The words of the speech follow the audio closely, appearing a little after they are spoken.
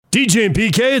DJ and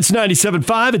PK, it's 97.5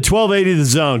 at 1280 The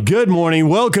Zone. Good morning.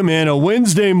 Welcome in a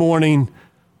Wednesday morning.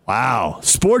 Wow,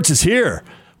 sports is here.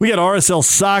 We got RSL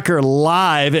Soccer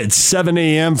live at 7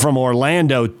 a.m. from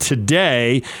Orlando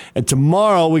today. And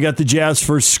tomorrow we got the Jazz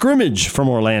first scrimmage from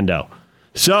Orlando.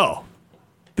 So,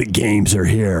 the games are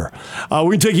here. We're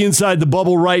going to take you inside the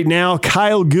bubble right now.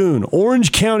 Kyle Goon,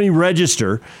 Orange County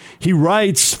Register. He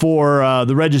writes for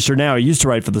the Register now. He used to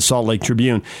write for the Salt Lake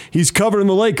Tribune. He's covering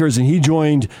the Lakers, and he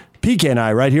joined PK and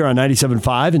I right here on 97.5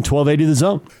 and 1280 The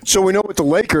Zone. So we know with the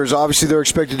Lakers, obviously they're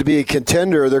expected to be a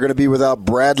contender. They're going to be without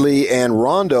Bradley and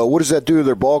Rondo. What does that do to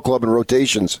their ball club and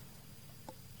rotations?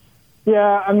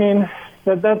 Yeah, I mean,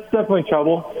 that's definitely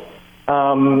trouble.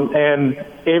 And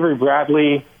Avery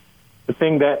Bradley, the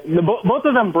thing that both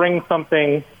of them bring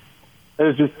something that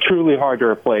is just truly hard to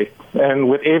replace. And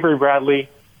with Avery Bradley,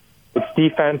 it's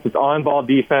defense, it's on-ball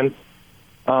defense.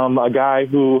 A guy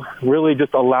who really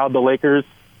just allowed the Lakers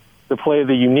to play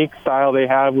the unique style they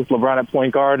have with LeBron at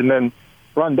point guard and then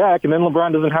run back. And then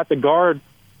LeBron doesn't have to guard,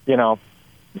 Damian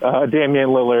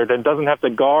Lillard, and doesn't have to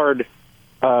guard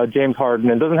James Harden,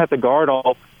 and doesn't have to guard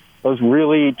all those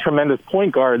really tremendous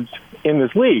point guards in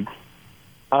this league.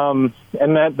 And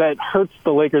that hurts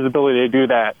the Lakers' ability to do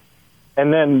that.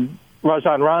 And then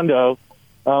Rajon Rondo,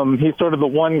 he's sort of the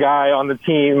one guy on the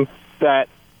team that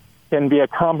can be a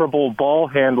comparable ball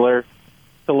handler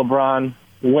to LeBron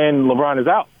when LeBron is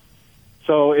out.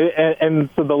 So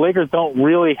so the Lakers don't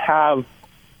really have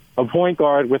a point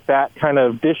guard with that kind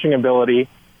of dishing ability.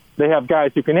 They have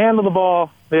guys who can handle the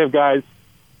ball. They have guys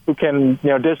who can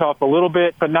dish off a little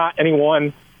bit, but not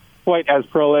anyone quite as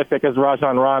prolific as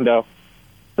Rajon Rondo.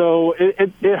 So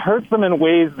it hurts them in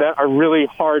ways that are really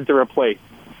hard to replace.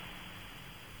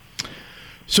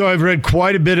 So I've read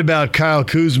quite a bit about Kyle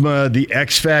Kuzma, the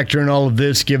X factor in all of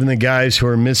this, given the guys who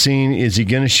are missing. Is he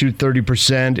going to shoot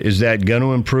 30%? Is that going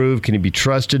to improve? Can he be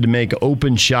trusted to make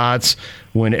open shots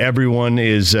when everyone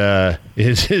is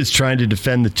trying to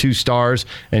defend the two stars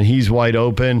and he's wide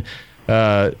open?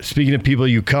 Speaking of people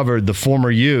you covered, the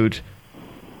former Ute,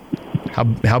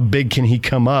 how big can he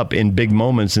come up in big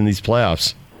moments in these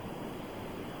playoffs?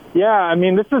 Yeah, I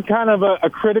mean, this is kind of a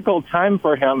critical time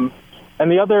for him.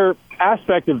 And the other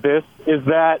aspect of this is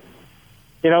that,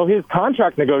 his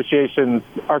contract negotiations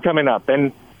are coming up,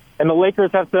 and the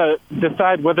Lakers have to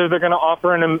decide whether they're going to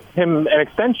offer him an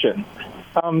extension.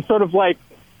 Sort of like,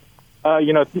 3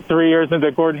 years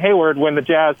into Gordon Hayward when the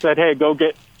Jazz said, hey, go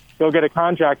get a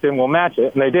contract and we'll match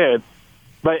it, and they did.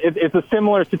 But it's a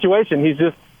similar situation. He's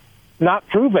just not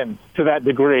proven to that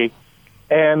degree.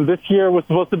 And this year was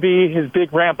supposed to be his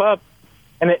big ramp up,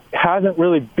 and it hasn't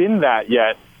really been that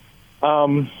yet.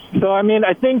 So, I mean,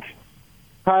 I think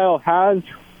Kyle has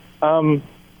an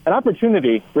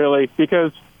opportunity, really,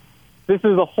 because this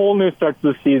is a whole new start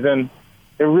to the season.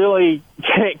 It really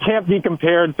can't be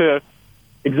compared to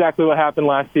exactly what happened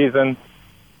last season.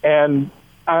 And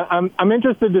I'm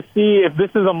interested to see if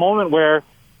this is a moment where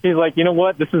he's like, you know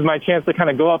what, this is my chance to kind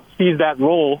of go up, seize that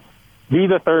role, be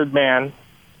the third man,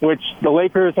 which the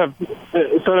Lakers have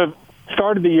sort of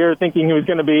started the year thinking he was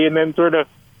going to be, and then sort of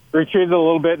retreated a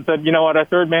little bit and said, you know what, our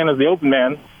third man is the open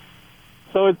man.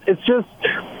 So it's just,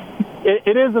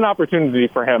 it is an opportunity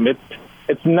for him.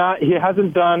 It's not, he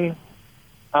hasn't done,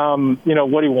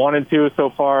 what he wanted to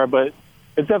so far, but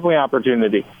it's definitely an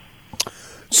opportunity.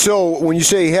 So when you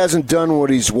say he hasn't done what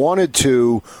he's wanted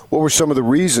to, what were some of the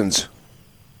reasons?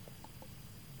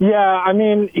 Yeah, I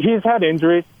mean, he's had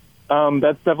injuries.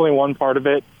 That's definitely one part of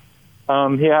it.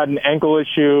 He had an ankle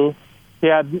issue. He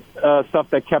had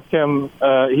stuff that kept him.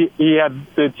 He had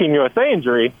the Team USA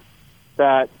injury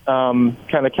that kind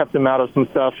of kept him out of some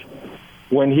stuff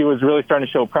when he was really starting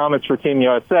to show promise for Team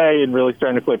USA and really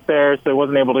starting to click there. So he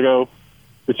wasn't able to go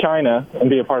to China and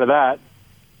be a part of that.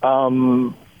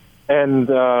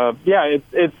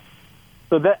 It's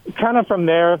so that kind of from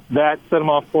there that set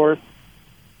him off course.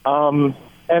 And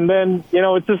then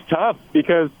it's just tough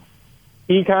because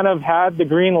he kind of had the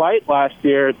green light last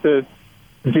year to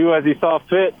do as he saw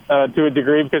fit to a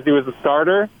degree because he was a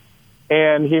starter,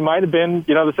 and he might have been,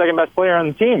 the second best player on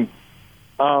the team.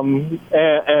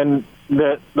 And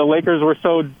the Lakers were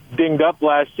so dinged up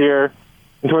last year,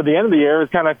 and toward the end of the year, it was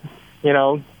kind of,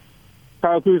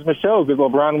 Kyle Kuzma's show because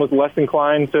LeBron was less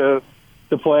inclined to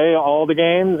play all the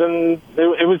games, and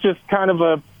it was just kind of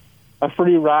a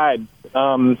free ride.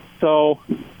 So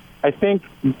I think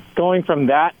going from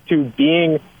that to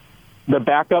being the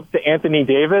backup to Anthony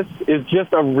Davis is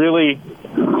just a really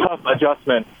tough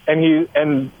adjustment.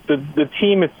 And the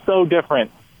team is so different.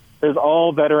 There's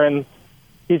all veterans.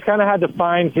 He's kind of had to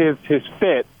find his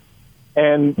fit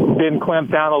and been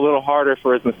clamped down a little harder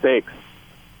for his mistakes.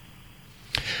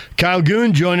 Kyle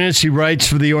Goon joining us. He writes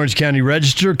for the Orange County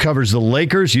Register, covers the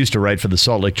Lakers, used to write for the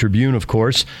Salt Lake Tribune, of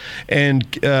course.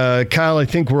 And Kyle, I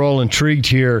think we're all intrigued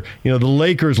here. You know, the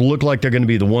Lakers look like they're going to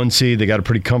be the 1 seed. They got a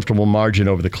pretty comfortable margin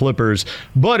over the Clippers.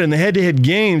 But in the head-to-head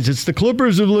games, it's the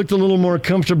Clippers who looked a little more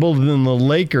comfortable than the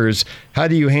Lakers. How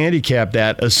do you handicap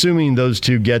that, assuming those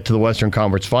two get to the Western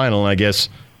Conference Final? And I guess,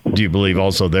 do you believe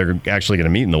also they're actually going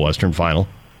to meet in the Western Final?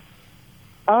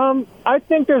 I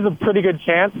think there's a pretty good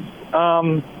chance.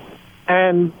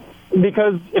 And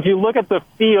because if you look at the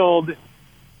field,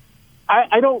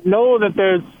 I don't know that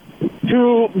there's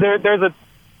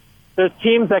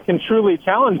teams that can truly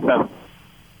challenge them.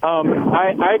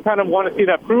 I kind of want to see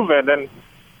that proven. And,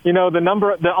 you know,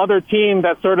 the other team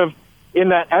that's sort of in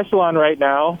that echelon right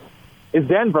now is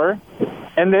Denver,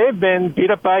 and they've been beat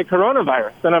up by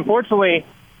coronavirus. And unfortunately,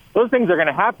 those things are going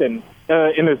to happen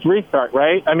in this restart,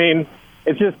 right? I mean,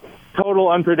 it's just total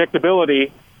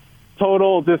unpredictability,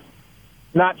 total just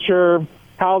not sure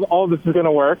how all this is going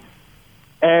to work.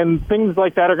 And things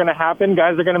like that are going to happen.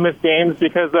 Guys are going to miss games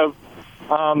because of,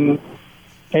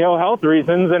 health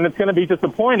reasons, and it's going to be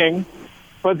disappointing,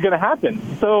 but it's going to happen.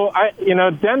 So,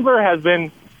 Denver has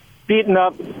been beaten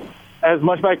up as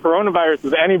much by coronavirus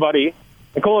as anybody.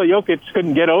 Nikola Jokic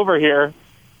couldn't get over here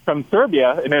from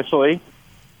Serbia initially.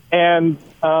 And,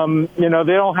 they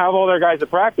don't have all their guys at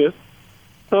practice.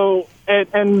 So,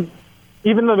 and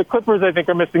even though the Clippers, I think,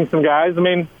 are missing some guys, I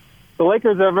mean, the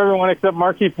Lakers have everyone except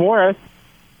Markieff Morris.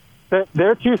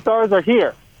 Their 2 stars are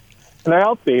here, and they're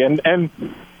healthy. And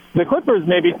the Clippers,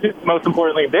 maybe most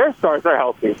importantly, their stars are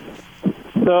healthy.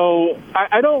 So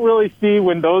I don't really see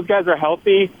when those guys are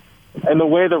healthy and the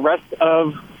way the rest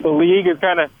of the league is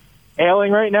kind of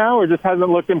ailing right now or just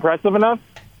hasn't looked impressive enough,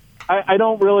 I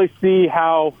don't really see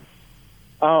how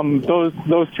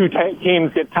those two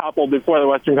teams get toppled before the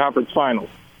Western Conference Finals.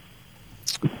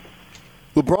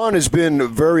 LeBron has been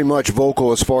very much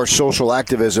vocal as far as social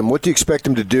activism. What do you expect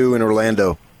him to do in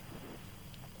Orlando?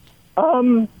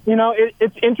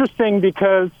 It's interesting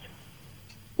because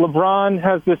LeBron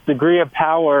has this degree of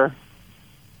power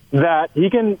that he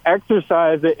can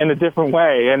exercise it in a different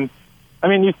way. And, I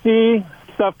mean, you see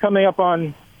stuff coming up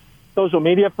on social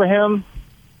media for him.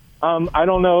 I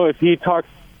don't know if he talks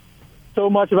so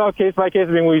much about case by case.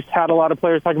 I mean, we've had a lot of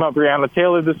players talking about Breonna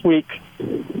Taylor this week,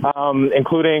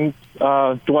 including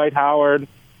Dwight Howard,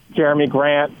 Jeremy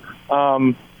Grant.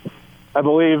 I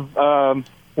believe,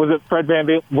 was it Fred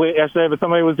VanVleet yesterday, but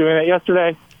somebody was doing it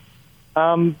yesterday.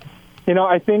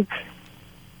 I think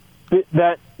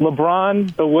that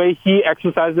LeBron, the way he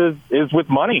exercises is with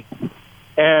money.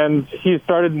 And he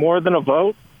started More Than a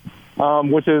Vote,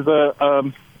 which is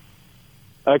a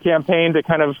campaign to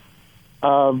kind of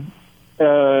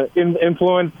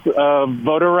influence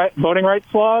voting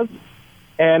rights laws,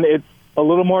 and it's a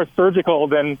little more surgical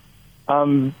than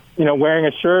wearing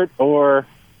a shirt or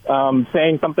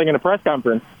saying something in a press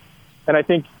conference. And I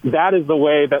think that is the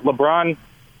way that LeBron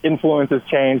influences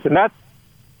change, and that's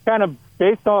kind of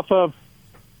based off of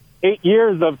 8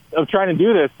 years of trying to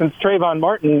do this since Trayvon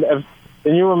Martin.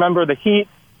 And you remember the Heat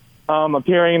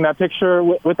appearing in that picture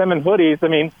with them in hoodies. I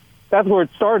mean, that's where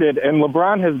it started, and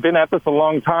LeBron has been at this a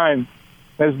long time,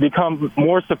 has become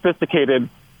more sophisticated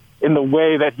in the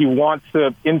way that he wants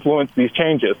to influence these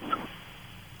changes.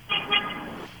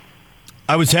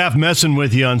 I was half messing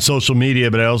with you on social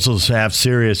media, but I also was half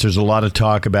serious. There's a lot of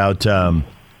talk about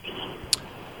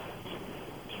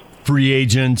free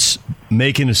agents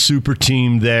making a super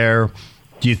team there.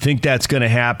 Do you think that's going to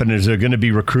happen? Is there going to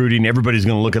be recruiting? Everybody's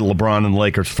going to look at LeBron and the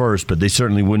Lakers first, but they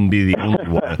certainly wouldn't be the only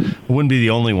one. Wouldn't be the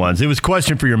only ones. It was a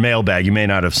question for your mailbag. You may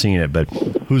not have seen it, but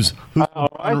who's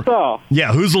I saw.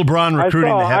 Yeah, who's LeBron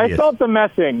recruiting the heaviest? I felt the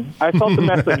messing.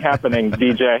 Happening,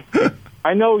 DJ.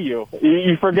 I know you.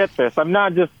 You forget this. I'm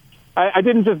not just. I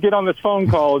didn't just get on this phone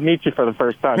call and meet you for the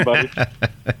first time, buddy.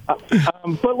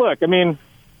 But look, I mean,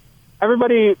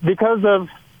 everybody, because of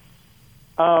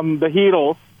the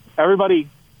Heatles, everybody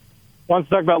wants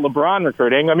to talk about LeBron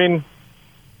recruiting. I mean,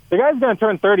 the guy's going to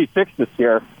turn 36 this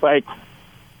year. Like,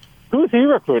 who's he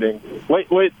recruiting?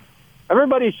 What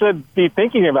everybody should be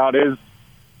thinking about is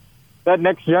that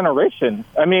next generation.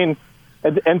 I mean,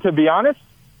 and to be honest,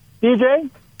 DJ,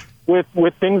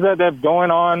 with things that have going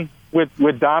on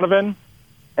with Donovan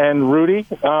and Rudy,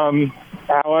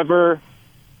 however,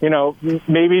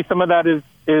 maybe some of that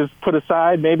is put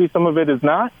aside, maybe some of it is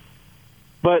not,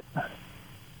 but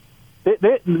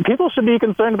people should be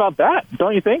concerned about that,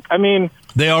 don't you think? I mean,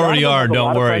 they already are.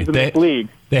 Don't worry.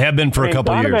 They have been for a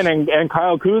couple of years. Donovan and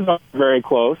Kyle Kuzma are very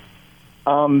close.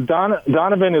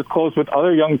 Donovan is close with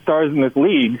other young stars in this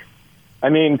league. I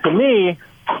mean, to me,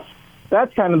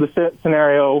 that's kind of the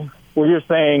scenario where you're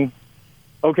saying,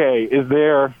 okay, is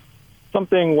there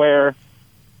something where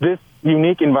this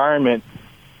unique environment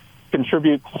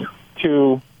contributes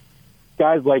to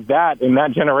guys like that in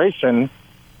that generation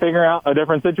figuring out a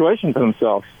different situation for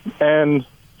themselves? And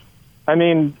I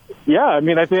mean, yeah, I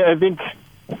mean, I think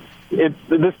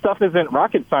this stuff isn't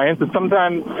rocket science. It's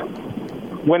sometimes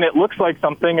when it looks like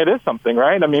something, it is something,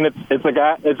 right? I mean, it's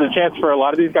a chance for a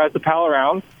lot of these guys to pal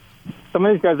around. Some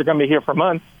of these guys are going to be here for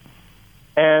months,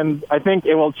 and I think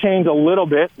it will change a little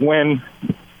bit when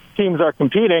teams are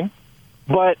competing.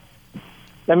 But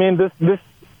I mean, this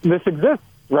exists,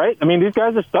 right? I mean, these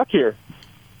guys are stuck here,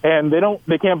 and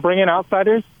they can't bring in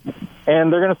outsiders,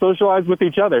 and they're going to socialize with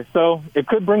each other. So it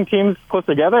could bring teams close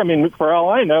together. I mean, for all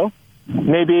I know,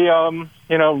 maybe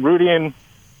Rudy and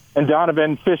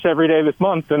Donovan fish every day this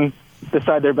month and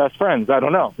decide they're best friends. I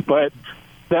don't know, but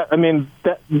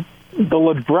the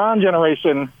LeBron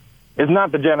generation is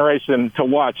not the generation to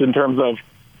watch in terms of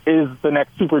is the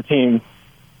next super team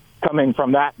coming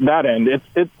from that end.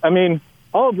 I mean,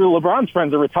 all of LeBron's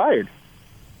friends are retired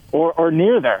or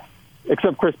near there,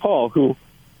 except Chris Paul, who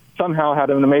somehow had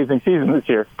an amazing season this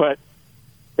year. But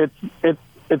it's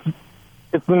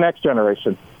the next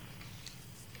generation.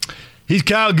 He's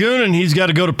Kyle Goonan. He's got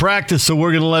to go to practice, so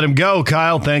we're going to let him go.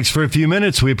 Kyle, thanks for a few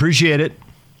minutes. We appreciate it.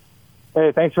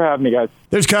 Hey, thanks for having me, guys.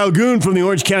 There's Kyle Goon from the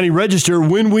Orange County Register.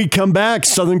 When we come back,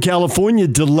 Southern California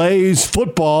delays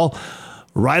football.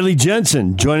 Riley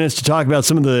Jensen joining us to talk about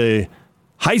some of the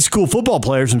high school football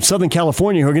players from Southern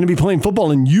California who are going to be playing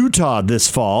football in Utah this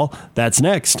fall. That's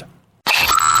next.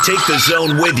 Take the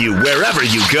Zone with you wherever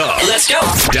you go. Let's go.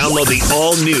 Download the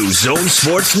all-new Zone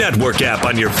Sports Network app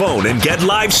on your phone and get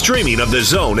live streaming of the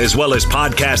Zone as well as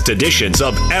podcast editions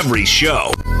of every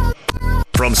show.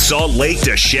 From Salt Lake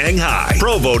to Shanghai,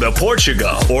 Provo to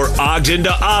Portugal, or Ogden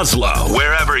to Oslo,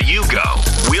 wherever you go,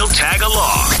 we'll tag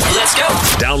along. Let's go.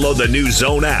 Download the new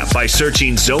Zone app by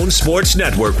searching Zone Sports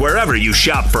Network wherever you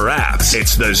shop for apps.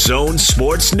 It's the Zone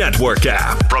Sports Network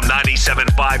app from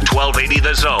 97.5 1280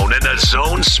 The Zone and the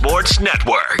Zone Sports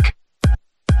Network.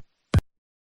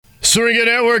 Syringa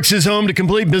Networks is home to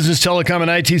complete business telecom and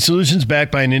IT solutions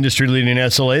backed by an industry-leading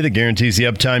SLA that guarantees the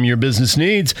uptime your business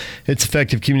needs. It's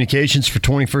effective communications for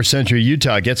 21st century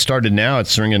Utah. Get started now at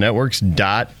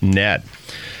syringanetworks.net.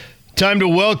 Time to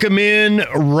welcome in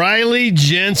Riley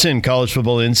Jensen, college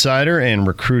football insider and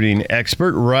recruiting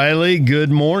expert. Riley,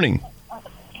 good morning.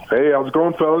 Hey, how's it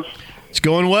going, fellas? It's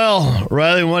going well.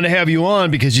 Riley, I wanted to have you on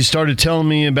because you started telling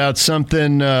me about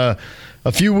something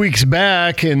a few weeks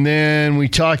back, and then we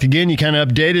talked again. You kind of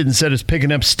updated and said it's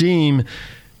picking up steam.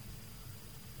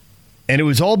 And it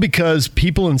was all because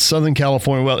people in Southern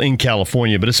California, well, in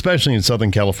California, but especially in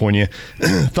Southern California,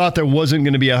 thought there wasn't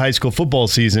going to be a high school football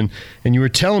season. And you were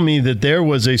telling me that there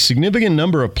was a significant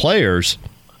number of players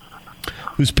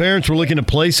whose parents were looking to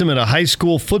place them at a high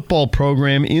school football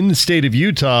program in the state of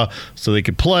Utah so they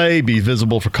could play, be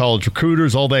visible for college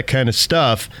recruiters, all that kind of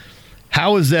stuff.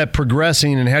 How is that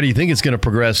progressing, and how do you think it's going to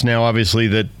progress now, obviously,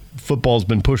 that football's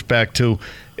been pushed back to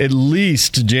at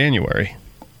least January?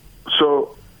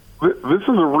 So this is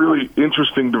a really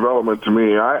interesting development to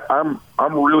me. I'm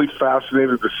really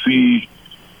fascinated to see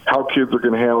how kids are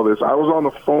going to handle this. I was on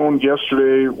the phone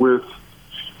yesterday with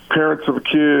parents of a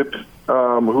kid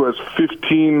who has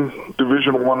 15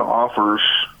 Division I offers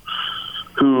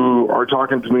who are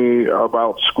talking to me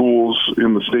about schools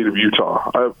in the state of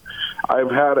Utah.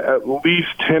 I've had at least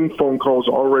 10 phone calls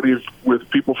already with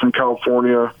people from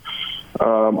California.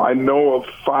 I know of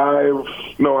I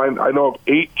know of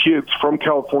 8 kids from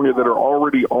California that are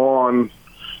already on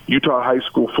Utah high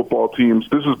school football teams.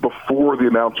 This is before the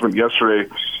announcement yesterday,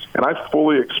 and I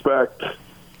fully expect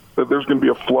that there's going to be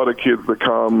a flood of kids that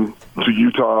come to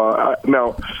Utah.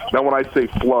 Now, when I say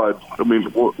flood, I mean,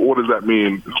 what does that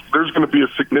mean? There's going to be a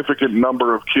significant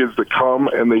number of kids that come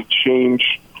and they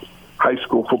change high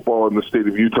school football in the state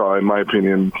of Utah, in my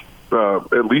opinion,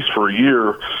 at least for a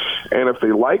year. And if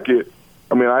they like it,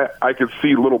 I mean, I could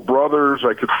see little brothers,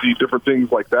 I could see different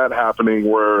things like that happening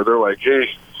where they're like, hey,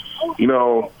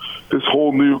 this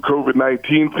whole new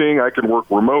COVID-19 thing, I can work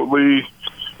remotely.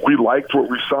 We liked what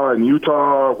we saw in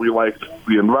Utah. We liked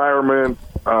the environment.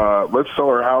 Let's sell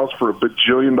our house for $1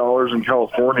 bajillion in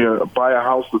California, buy a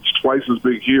house that's twice as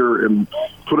big here, and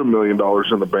put $1 million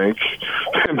in the bank.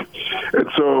 and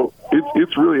so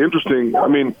it's really interesting. I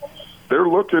mean, they're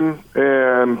looking,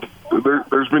 and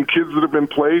there's been kids that have been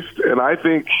placed, and I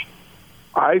think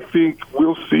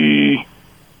we'll see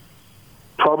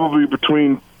probably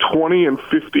between 20 and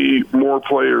 50 more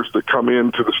players that come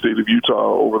into the state of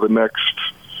Utah over the next,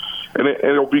 and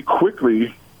it'll be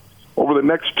quickly over the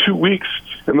next 2 weeks.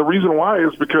 And the reason why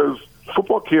is because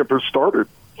football camp has started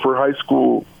for high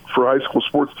school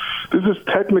sports. This is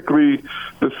technically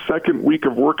the second week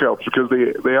of workouts because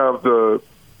they have the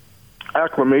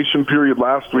acclimation period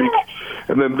last week,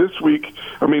 and then this week,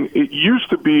 I mean, it used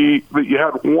to be that you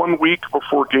had 1 week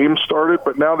before games started,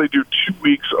 but now they do 2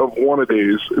 weeks of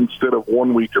one-a-days instead of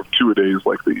 1 week of two-a-days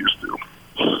like they used to.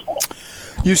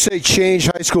 You say change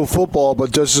high school football,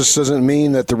 but doesn't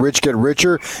mean that the rich get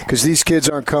richer? Because these kids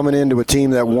aren't coming into a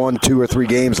team that won 2 or 3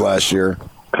 games last year.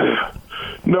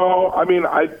 No, I mean,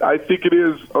 I think it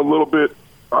is a little bit.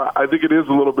 I think it is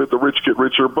a little bit the rich get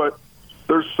richer, but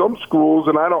there's some schools,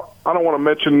 and I don't want to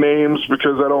mention names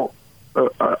because I don't.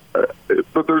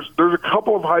 But there's a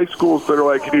couple of high schools that are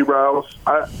like, hey, Rouse,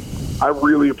 I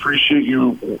really appreciate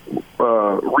you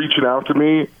reaching out to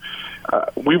me.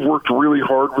 We've worked really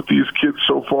hard with these kids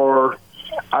so far.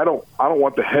 I don't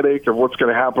want the headache of what's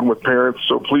going to happen with parents.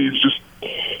 So please just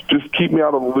keep me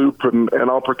out of the loop, and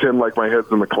I'll pretend like my head's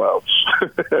in the clouds.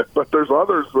 But there's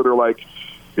others that are like,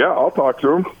 yeah, I'll talk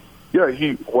to him. Yeah,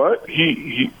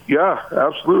 yeah,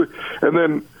 absolutely. And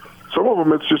then some of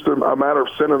them, it's just a matter of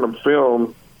sending them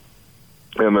film,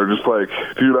 and they're just like,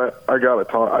 dude, I gotta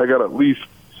talk. I gotta at least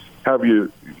have you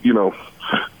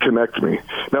connect me.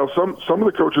 Now, some of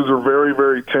the coaches are very,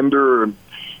 very tender and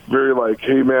very like,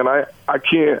 hey, man, I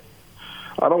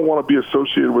don't want to be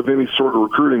associated with any sort of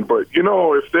recruiting, but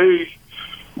if they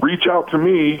reach out to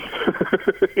me,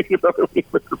 you know what I mean?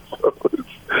 So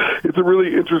it's a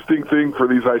really interesting thing for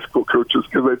these high school coaches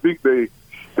because I think they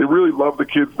really love the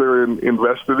kids they're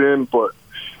invested in, but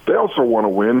they also want to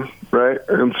win, right?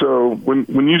 And so when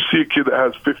you see a kid that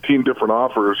has 15 different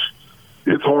offers,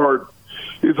 it's hard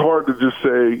to just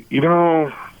say,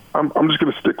 I'm just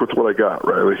going to stick with what I got,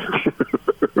 Riley.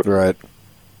 Right.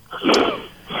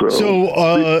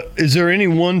 So is there any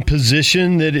one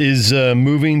position that is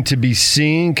moving to be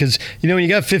seen? Because, when you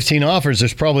got 15 offers,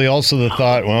 there's probably also the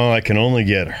thought, well, I can only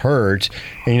get hurt.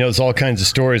 And, there's all kinds of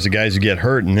stories of guys who get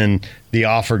hurt and then the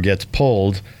offer gets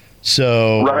pulled.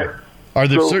 So right. Are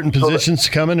there certain positions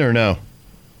coming or no?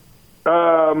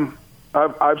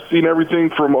 I've seen everything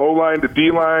from O-line to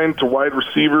D-line to wide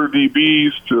receiver,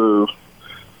 DBs to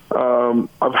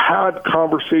I've had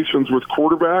conversations with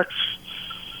quarterbacks,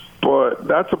 but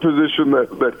that's a position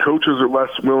that coaches are less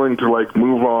willing to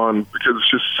move on because it's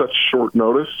just such short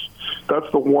notice. That's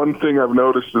the one thing I've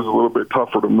noticed is a little bit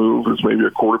tougher to move is maybe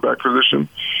a quarterback position.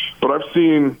 But I've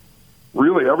seen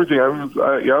really everything. There's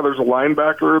a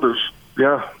linebacker.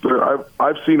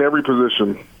 I've seen every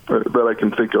position that I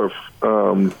can think of.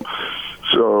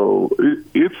 So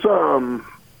this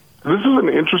is an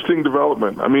interesting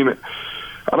development. I mean,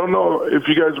 I don't know if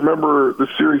you guys remember the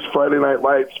series Friday Night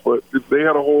Lights, but they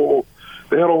had a whole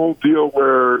deal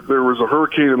where there was a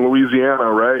hurricane in Louisiana,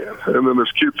 right? And then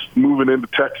there's kids moving into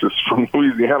Texas from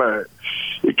Louisiana.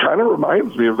 It kind of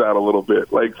reminds me of that a little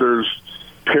bit. Like there's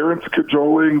parents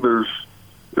cajoling, there's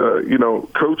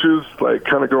coaches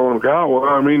kind of going, oh, well,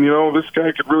 I mean, this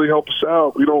guy could really help us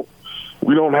out. We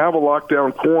don't have a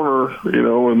lockdown corner,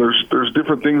 and there's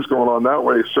different things going on that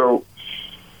way. So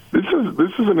this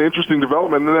is an interesting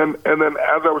development. And then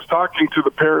as I was talking to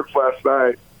the parents last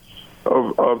night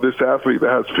of this athlete that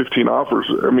has 15 offers,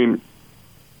 I mean,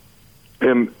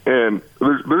 and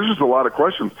there's just a lot of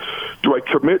questions. Do I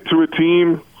commit to a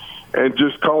team and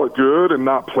just call it good and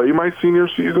not play my senior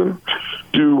season?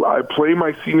 Do I play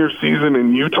my senior season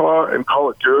in Utah and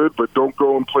call it good, but don't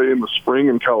go and play in the spring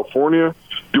in California?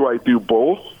 Do I do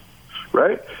both?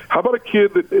 Right? How about a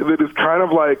kid that is kind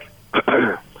of like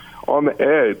on the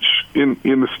edge in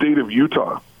the state of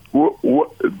Utah?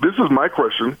 This is my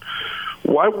question.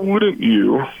 Why wouldn't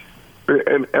you?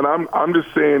 And I'm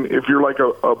just saying, if you're like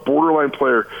a borderline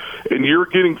player and you're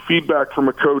getting feedback from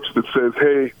a coach that says,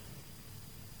 hey,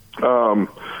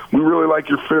 we really like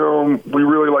your film. We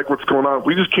really like what's going on.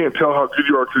 We just can't tell how good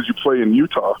you are because you play in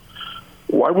Utah.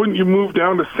 Why wouldn't you move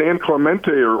down to San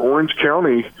Clemente or Orange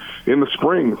County in the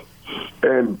spring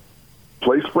and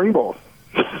play spring ball?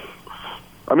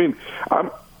 I mean,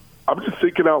 I'm just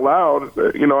thinking out loud,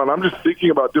 and I'm just thinking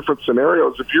about different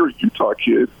scenarios. If you're a Utah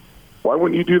kid, why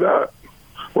wouldn't you do that?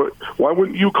 Why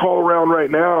wouldn't you call around right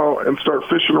now and start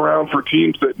fishing around for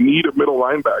teams that need a middle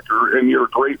linebacker, and you're a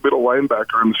great middle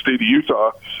linebacker in the state of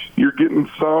Utah? You're getting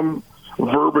some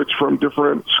verbiage from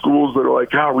different schools that are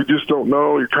like, we just don't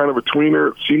know. You're kind of a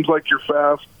tweener. It seems like you're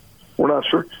fast. We're not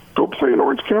sure. Go play in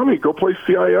Orange County. Go play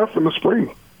CIF in the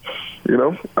spring.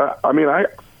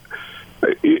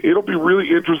 It'll be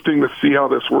really interesting to see how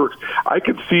this works. I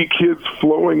could see kids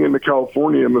flowing into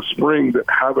California in the spring that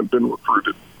haven't been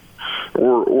recruited.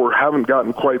 or haven't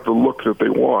gotten quite the look that they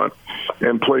want,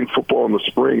 and playing football in the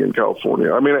spring in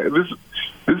California. I mean, this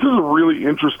is a really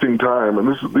interesting time, and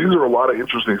these are a lot of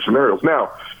interesting scenarios.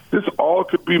 Now, this all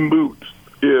could be moot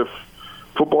if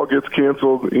football gets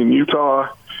canceled in Utah,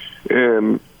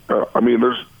 and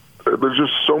there's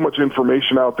just so much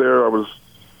information out there. I was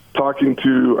talking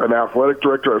to an athletic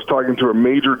director. I was talking to a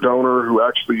major donor who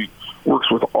actually works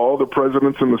with all the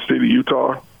presidents in the state of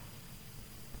Utah.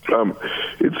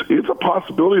 It's a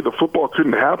possibility that football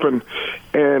couldn't happen,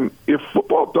 and if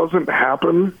football doesn't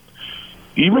happen,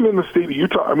 even in the state of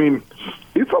Utah, I mean,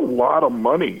 it's a lot of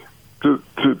money to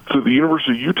the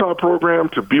University of Utah program,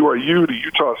 to BYU, to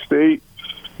Utah State.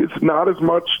 It's not as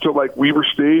much to like Weber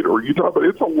State or Utah, but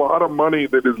it's a lot of money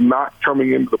that is not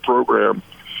coming into the program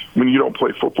when you don't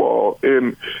play football.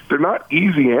 And they're not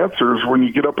easy answers when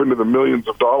you get up into the millions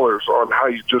of dollars on how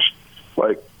you just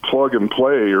like plug and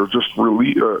play or just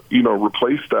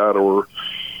replace that.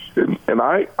 And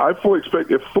I fully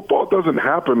expect if football doesn't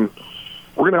happen,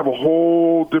 we're going to have a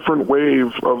whole different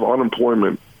wave of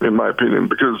unemployment, in my opinion,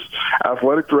 because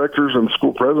athletic directors and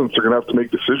school presidents are going to have to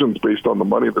make decisions based on the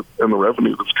money and the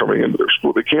revenue that's coming into their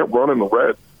school. They can't run in the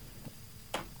red.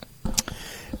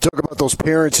 Talk about those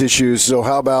parents' issues. So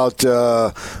how about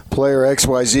player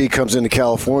XYZ comes into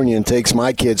California and takes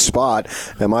my kid's spot,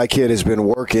 and my kid has been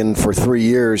working for 3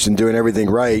 years and doing everything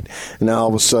right, and now all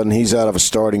of a sudden he's out of a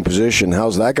starting position.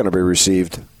 How's that going to be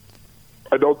received?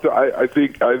 I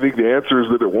think the answer is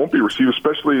that it won't be received,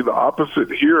 especially the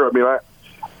opposite here. I mean,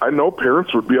 I know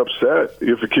parents would be upset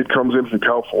if a kid comes in from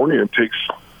California and takes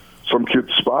some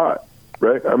kid's spot,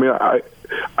 right? I mean,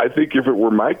 I think if it were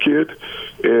my kid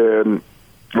and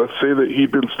let's say that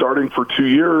he'd been starting for 2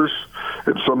 years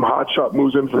and some hotshot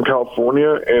moves in from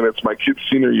California and it's my kid's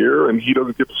senior year and he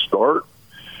doesn't get to start,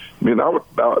 I mean,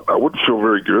 that wouldn't feel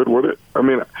very good, would it? I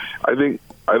mean, I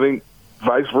think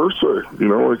vice versa. You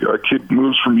know, a kid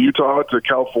moves from Utah to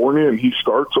California and he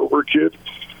starts over a kid.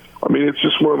 I mean, it's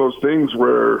just one of those things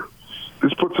where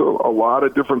this puts a lot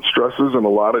of different stresses and a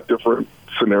lot of different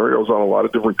scenarios on a lot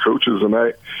of different coaches. And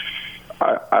I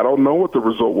don't know what the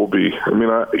result will be. I mean,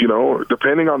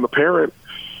 depending on the parent,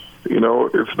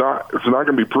 it's not going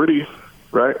to be pretty,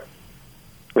 right?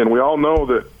 And we all know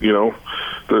that,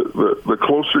 the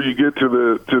closer you get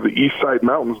to the East Side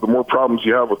Mountains, the more problems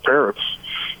you have with parents.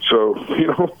 So, I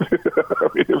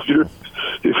mean,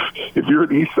 if you're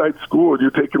an East Side school and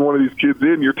you're taking one of these kids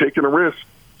in, you're taking a risk.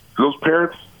 Those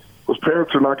parents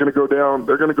are not going to go down.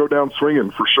 They're going to go down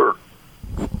swinging for sure.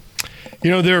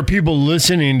 There are people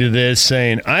listening to this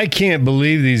saying, I can't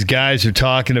believe these guys are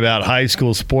talking about high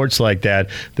school sports like that.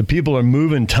 The people are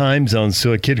moving time zones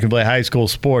so a kid can play high school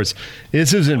sports.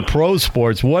 This isn't pro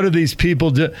sports. What do these people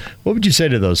do? What would you say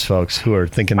to those folks who are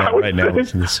thinking that right now?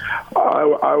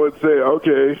 I would say,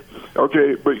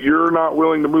 okay, but you're not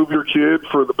willing to move your kid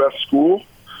for the best school?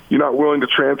 You're not willing to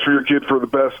transfer your kid for the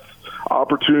best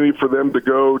opportunity for them to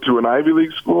go to an Ivy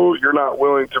League school? You're not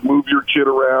willing to move your kid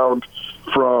around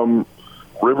from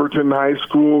Riverton High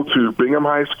School to Bingham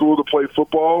High School to play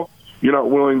football? You're not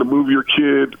willing to move your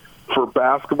kid for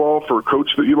basketball for a coach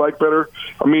that you like better?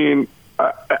 I mean,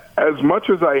 as much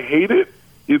as I hate it,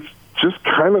 it's just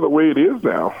kind of the way it is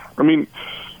now. I mean,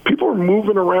 people are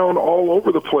moving around all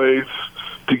over the place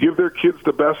to give their kids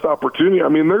the best opportunity. I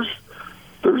mean, there's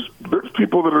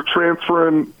people that are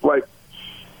transferring like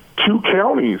 2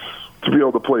 counties to be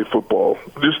able to play football,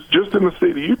 just in the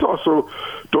state of Utah. So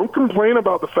don't complain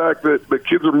about the fact that the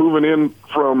kids are moving in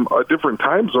from a different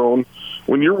time zone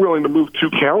when you're willing to move 2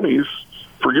 counties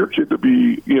for your kid to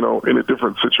be, in a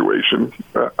different situation.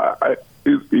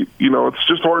 It's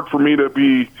just hard for me to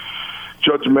be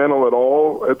judgmental at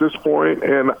all at this point.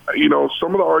 And,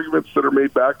 some of the arguments that are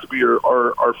made back to me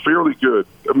are fairly good.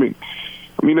 I mean,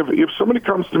 if somebody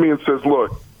comes to me and says,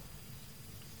 look,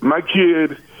 my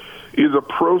kid is a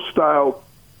pro-style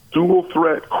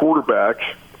dual-threat quarterback,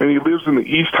 and he lives in the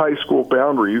East High School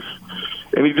boundaries,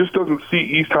 and he just doesn't see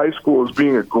East High School as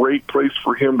being a great place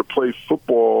for him to play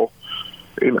football.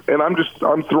 And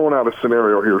I'm throwing out a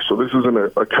scenario here, so this isn't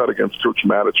a cut against Coach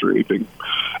Matich or anything.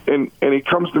 And he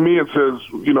comes to me and says,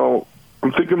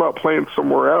 I'm thinking about playing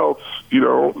somewhere else.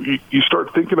 You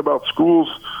start thinking about schools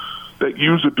that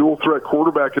use a dual-threat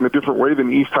quarterback in a different way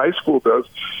than East High School does.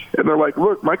 And they're like,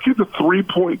 look, my kid's a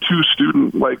 3.2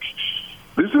 student. Like,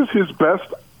 this is his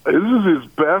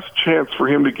best chance for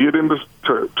him to get into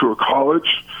a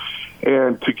college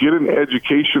and to get an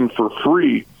education for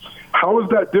free. How is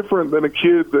that different than a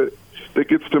kid that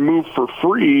gets to move for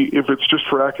free if it's just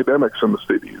for academics in the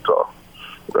state of Utah?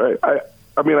 Right?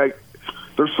 I mean,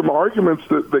 there's some arguments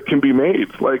that can be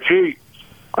made. Like, hey,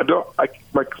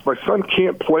 my son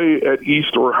can't play at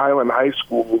East or Highland High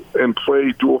School and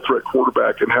play dual threat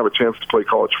quarterback and have a chance to play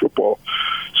college football.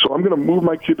 So I'm going to move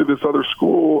my kid to this other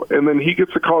school, and then he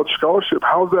gets a college scholarship.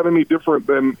 How is that any different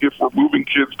than if we're moving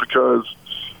kids because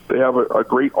they have a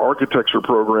great architecture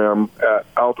program at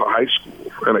Alta High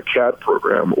School and a CAD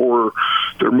program, or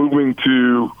they're moving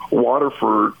to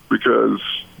Waterford because,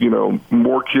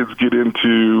 more kids get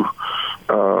into,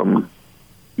 an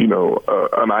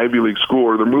Ivy League school,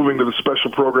 or they're moving to the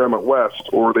special program at West,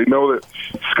 or they know that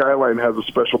Skyline has a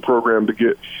special program to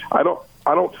get. I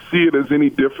don't see it as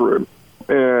any different.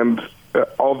 And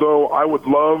although I would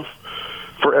love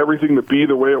for everything to be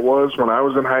the way it was when I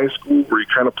was in high school, where you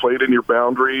kind of played in your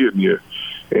boundary and you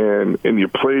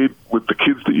played with the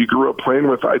kids that you grew up playing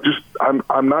with,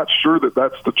 I'm not sure that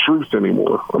that's the truth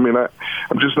anymore. I mean,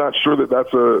 I'm just not sure that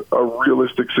that's a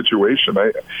realistic situation.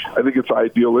 I think it's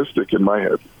idealistic in my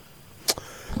head.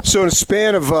 So in a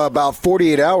span of about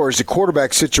 48 hours, the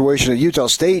quarterback situation at Utah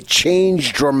State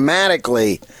changed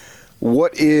dramatically.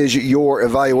 What is your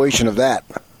evaluation of that?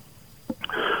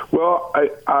 Well,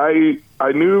 I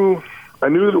knew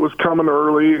that it was coming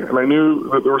early, and I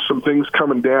knew that there were some things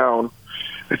coming down.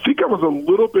 I think I was a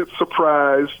little bit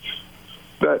surprised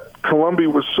that Columbia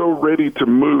was so ready to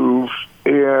move,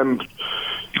 and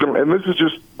and this is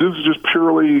just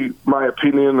purely my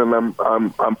opinion, and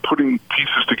I'm putting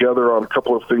pieces together on a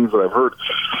couple of things that I've heard.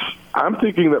 I'm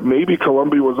thinking that maybe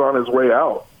Columbia was on his way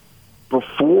out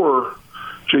before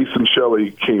Jason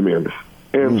Shelley came in.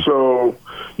 And so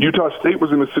Utah State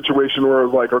was in a situation where I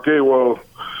was like, okay, well,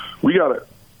 we got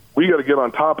to get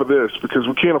on top of this because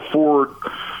we can't afford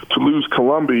to lose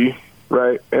Columbia,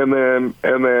 right? And then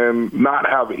not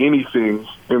have anything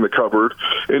in the cupboard.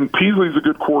 And Peasley's a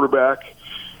good quarterback.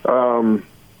 I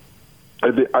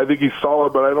think he's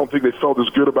solid, but I don't think they felt as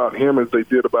good about him as they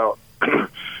did about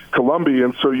Columbia.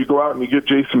 And so you go out and you get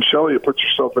Jason Shelley, it puts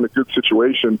yourself in a good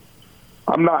situation.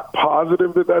 I'm not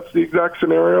positive that that's the exact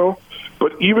scenario,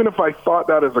 but even if I thought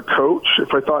that as a coach,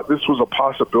 if I thought this was a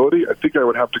possibility, I think I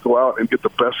would have to go out and get the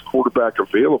best quarterback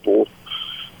available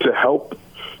to help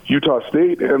Utah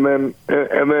State. And then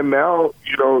now,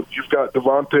 you've got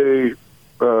Devontae,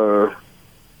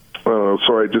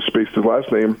 sorry, I just spaced his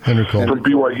last name, from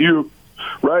BYU,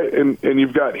 right? And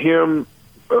you've got him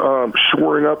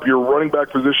shoring up your running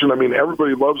back position. I mean,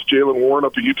 everybody loves Jalen Warren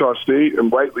up at Utah State,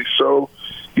 and rightly so.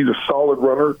 He's a solid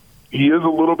runner. He is a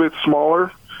little bit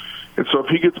smaller. And so if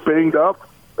he gets banged up,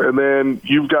 and then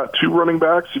you've got two running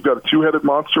backs, you've got a two-headed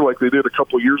monster like they did a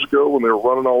couple of years ago when they were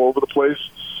running all over the place.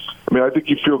 I mean, I think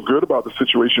you feel good about the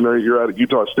situation that you're at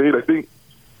Utah State. I think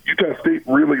Utah State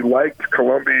really liked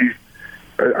Columbia.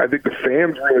 I think the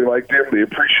fans really liked him. They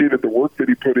appreciated the work that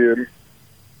he put in.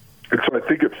 And so I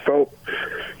think it felt,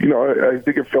 I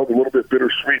think it felt a little bit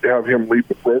bittersweet to have him leave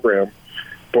the program.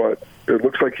 But it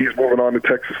looks like he's moving on to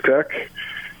Texas Tech,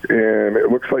 and it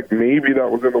looks like maybe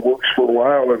that was in the works for a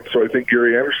while. And so I think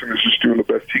Gary Anderson is just doing the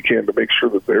best he can to make sure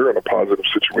that they're in a positive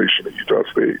situation at Utah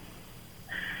State.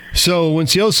 So when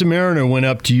Siosa Mariner went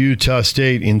up to Utah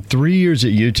State, in 3 years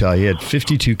at Utah, he had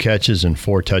 52 catches and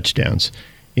 4 touchdowns.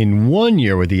 In 1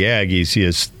 year with the Aggies, he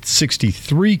has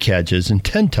 63 catches and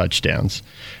 10 touchdowns.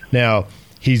 Now,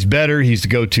 he's better. He's the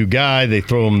go-to guy. They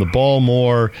throw him the ball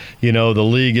more. The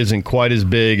league isn't quite as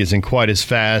big, isn't quite as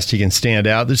fast. He can stand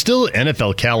out. There's still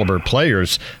NFL-caliber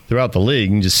players throughout the league.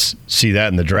 You can just see that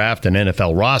in the draft and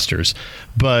NFL rosters.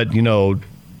 But,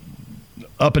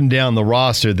 up and down the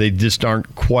roster, they just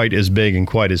aren't quite as big and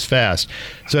quite as fast.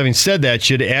 So having said that,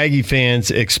 should Aggie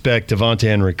fans expect Devontae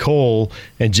Henry Cole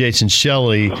and Jason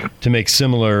Shelley to make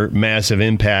similar massive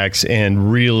impacts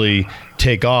and really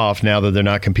take off now that they're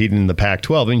not competing in the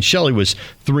Pac-12? I mean, Shelley was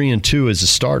 3-2 as a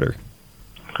starter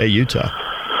at Utah.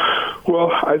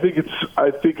 Well, I think it's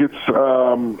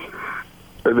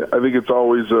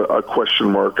always a question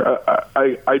mark.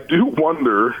 I do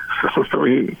wonder. I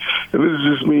mean, and this is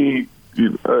just me.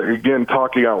 Again,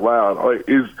 talking out loud, like,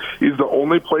 is the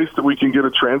only place that we can get a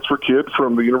transfer kid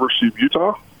from the University of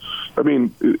Utah? I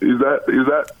mean, is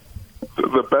that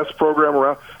the best program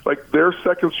around? Like, their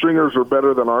second stringers are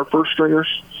better than our first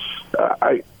stringers.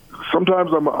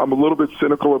 Sometimes I'm a little bit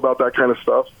cynical about that kind of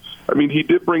stuff. I mean, he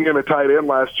did bring in a tight end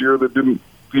last year that didn't,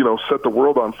 set the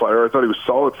world on fire. I thought he was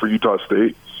solid for Utah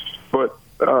State, but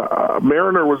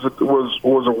Mariner was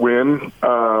a win.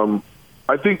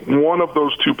 I think one of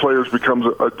those two players becomes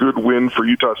a good win for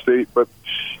Utah State, but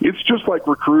it's just like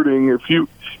recruiting. If you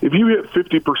hit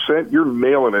 50%, you're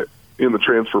nailing it in the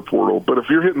transfer portal. But if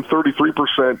you're hitting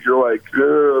 33%, you're like,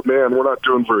 man, we're not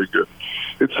doing very good.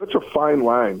 It's such a fine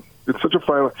line.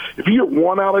 If you get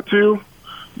 1 out of 2,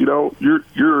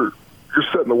 you're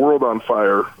setting the world on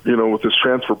fire, with this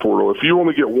transfer portal. If you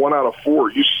only get 1 out of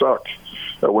 4, you suck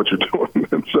at what you're doing.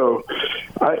 And so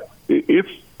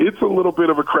it's a little bit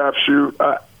of a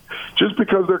crapshoot. Just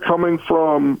because they're coming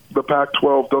from the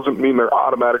Pac-12 doesn't mean they're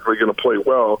automatically going to play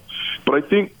well. But I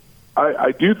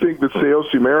do think that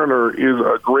Seosi Mariner is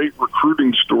a great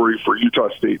recruiting story for Utah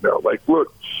State now. Like,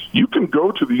 look, you can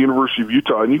go to the University of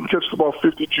Utah and you can catch the ball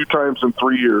 52 times in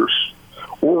 3 years.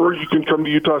 Or you can come to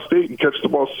Utah State and catch the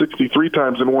ball 63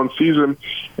 times in one season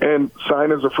and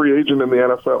sign as a free agent in the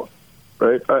NFL.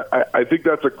 Right? I think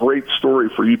that's a great story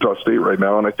for Utah State right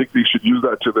now, and I think they should use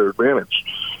that to their advantage.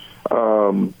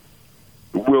 Will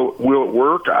it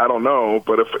work? I don't know,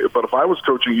 but if I was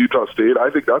coaching Utah State,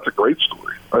 I think that's a great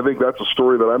story. I think that's a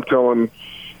story that I'm telling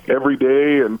every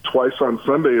day and twice on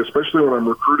Sunday, especially when I'm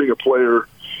recruiting a player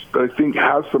that I think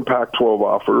has some Pac-12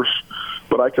 offers,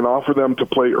 but I can offer them to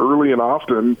play early and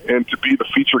often and to be the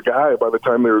feature guy by the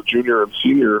time they're a junior and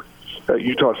senior at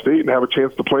Utah State and have a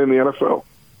chance to play in the NFL.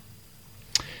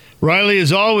 Riley,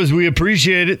 as always, we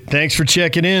appreciate it. Thanks for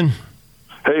checking in.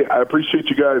 Hey, I appreciate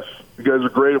you guys. You guys are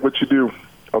great at what you do.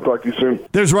 I'll talk to you soon.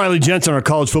 There's Riley Jensen, our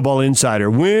college football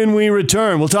insider. When we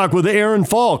return, we'll talk with Aaron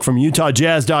Falk from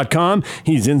UtahJazz.com.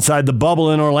 He's inside the bubble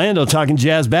in Orlando talking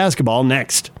Jazz basketball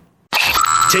next.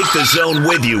 Take the Zone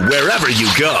with you wherever you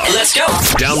go. Let's go.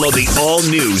 Download the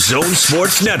all-new Zone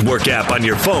Sports Network app on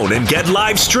your phone and get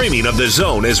live streaming of the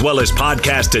Zone as well as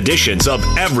podcast editions of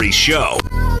every show.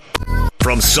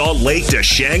 From Salt Lake to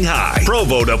Shanghai,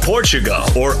 Provo to Portugal,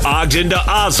 or Ogden to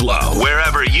Oslo,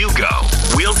 wherever you go,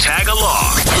 we'll tag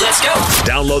along. Let's go.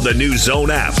 Download the new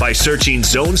Zone app by searching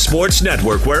Zone Sports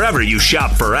Network wherever you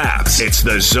shop for apps. It's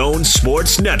the Zone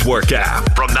Sports Network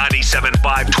app from 97.5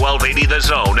 1280 The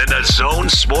Zone and the Zone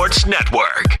Sports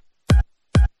Network.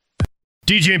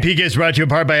 DJ and PK is brought to you in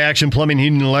part by Action Plumbing,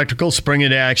 Heating, and Electrical. Spring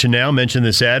into action now. Mention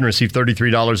this ad and receive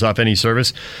 $33 off any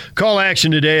service. Call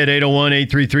Action today at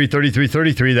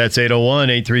 801-833-3333. That's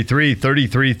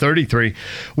 801-833-3333.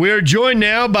 We are joined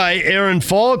now by Aaron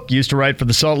Falk. Used to write for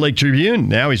the Salt Lake Tribune.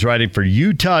 Now he's writing for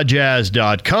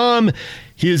UtahJazz.com.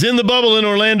 He is in the bubble in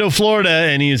Orlando, Florida,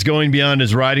 and he is going beyond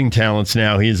his writing talents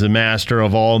now. He is a master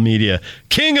of all media.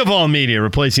 King of all media,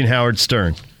 replacing Howard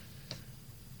Stern.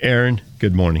 Aaron,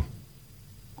 good morning.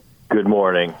 Good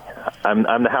morning.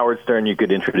 I'm the Howard Stern you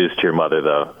could introduce to your mother,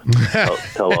 though.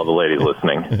 Tell all the ladies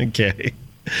listening. Okay.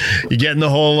 You getting the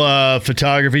whole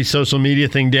photography, social media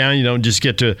thing down? You don't just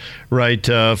get to write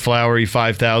flowery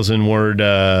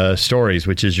 5,000-word stories,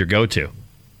 which is your go-to.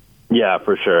 Yeah,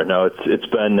 for sure. No, it's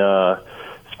been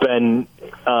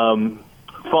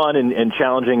fun and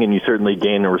challenging, and you certainly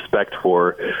gain a respect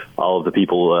for all of the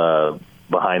people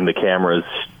behind the cameras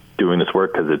doing this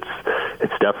work, because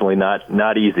it's definitely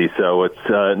not easy. So it's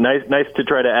nice to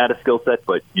try to add a skill set,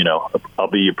 but I'll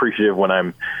be appreciative when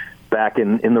I'm back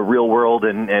in the real world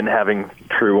and having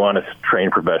true, honest,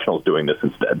 trained professionals doing this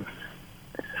instead.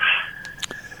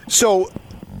 So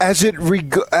as it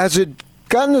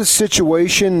gotten to the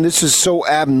situation, this is so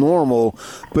abnormal,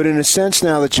 but in a sense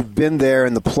now that you've been there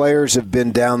and the players have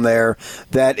been down there,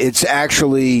 that it's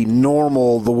actually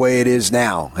normal the way it is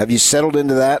now. Have you settled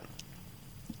into that?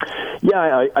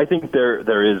 Yeah, I think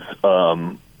there is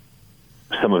some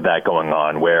of that going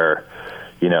on where,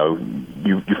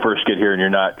 you first get here and you're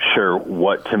not sure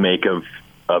what to make of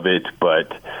it,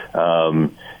 but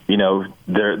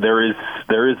there is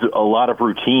a lot of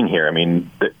routine here. I mean,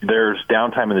 there's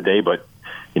downtime in the day, but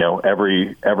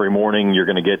every morning you're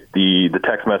going to get the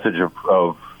text message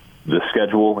of the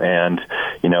schedule, and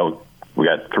we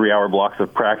got 3-hour blocks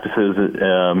of practices,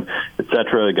 et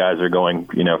cetera. The guys are going,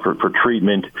 for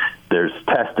treatment. There's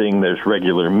testing. There's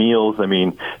regular meals. I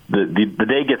mean, the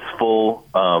day gets full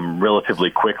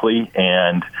relatively quickly,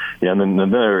 and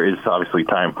then there is obviously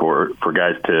time for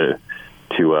guys to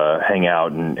hang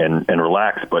out and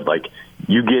relax. But like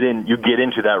you get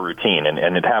into that routine,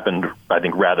 and it happened, I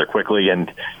think, rather quickly,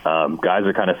 and guys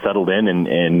are kind of settled in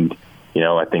and.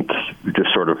 I think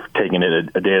just sort of taking it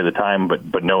a day at a time,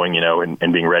 but knowing,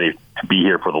 and being ready to be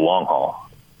here for the long haul.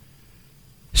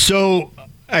 So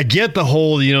I get the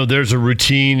whole, there's a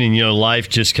routine and, life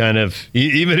just kind of,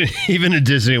 even in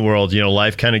Disney World,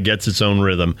 life kind of gets its own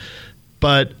rhythm.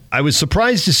 But I was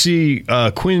surprised to see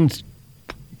Quinn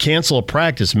cancel a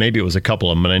practice. Maybe it was a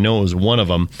couple of them, and I know it was one of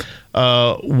them.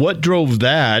 What drove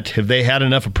that? Have they had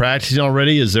enough of practicing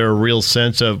already? Is there a real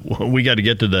sense of we got to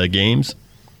get to the games?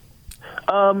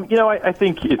 I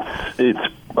think it's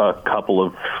a couple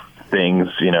of things.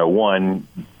 One,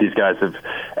 these guys have,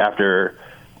 after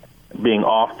being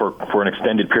off for an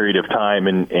extended period of time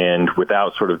and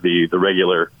without sort of the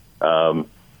regular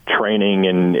training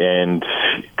and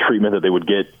treatment that they would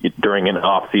get during an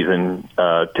off season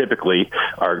typically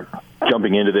are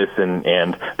jumping into this,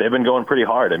 and they've been going pretty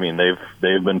hard. I mean,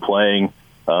 they've been playing.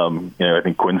 I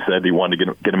think Quinn said he wanted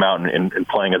to get them out and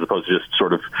playing as opposed to just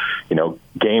sort of,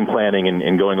 game planning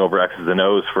and going over X's and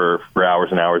O's for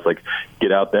hours and hours. Like,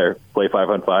 get out there, play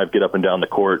 5-on-5, get up and down the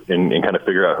court and kind of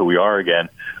figure out who we are again.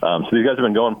 So these guys have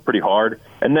been going pretty hard.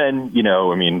 And then,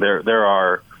 there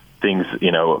are things,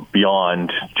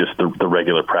 beyond just the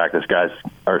regular practice. Guys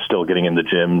are still getting in the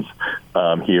gyms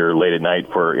here late at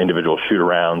night for individual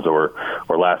shoot-arounds, or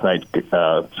last night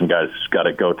some guys got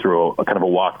to go through a kind of a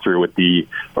walkthrough with the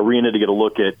arena to get a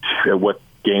look at what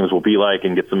games will be like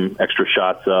and get some extra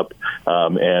shots up.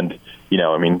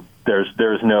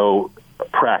 There's no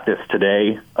practice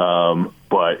today,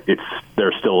 but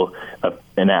there's still a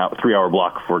 3-hour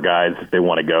block for guys if they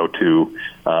want to go to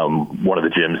one of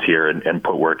the gyms here and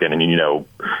put work in. And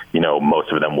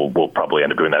most of them will probably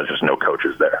end up doing that. There's just no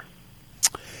coaches there.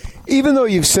 Even though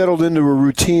you've settled into a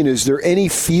routine, is there any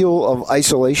feel of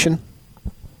isolation?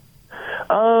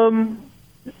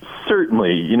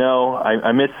 Certainly.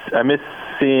 I miss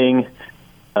seeing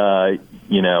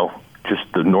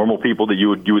just the normal people that you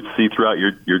would see throughout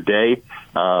your day.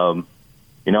 I'd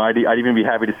even be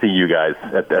happy to see you guys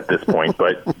at this point.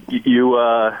 But of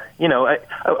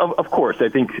course, I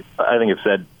think I've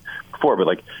said before, but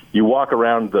like, you walk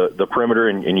around the perimeter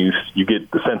and you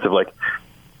get the sense of like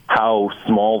how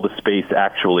small the space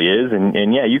actually is,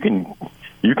 and yeah, you can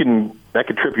that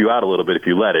could trip you out a little bit if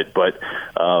you let it. But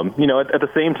at the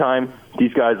same time,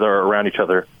 these guys are around each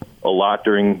other a lot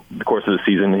during the course of the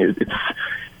season. It's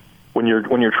when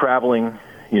you're traveling,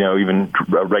 even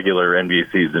a regular NBA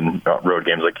season road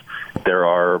games, like there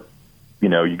are,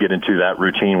 you get into that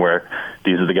routine where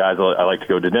these are the guys I like to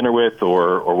go to dinner with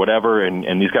or whatever.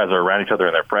 And these guys are around each other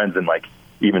and they're friends. And like,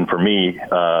 even for me,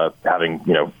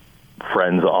 having,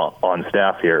 friends on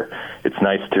staff here, it's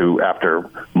nice to, after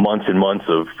months and months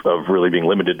of really being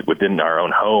limited within our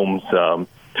own homes, to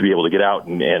be able to get out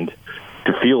and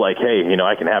to feel like, hey,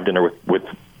 I can have dinner with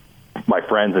my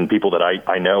friends and people that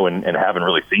I know and haven't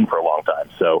really seen for a long time.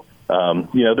 So,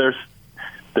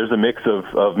 there's a mix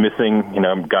of missing,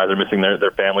 guys are missing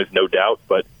their families, no doubt,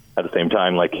 but at the same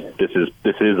time, like, this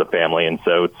is a family. And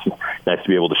so it's nice to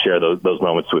be able to share those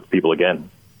moments with people again.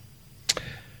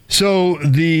 So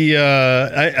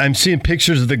I'm seeing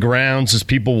pictures of the grounds as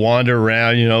people wander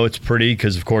around. It's pretty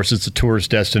because, of course, it's a tourist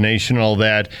destination and all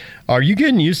that. Are you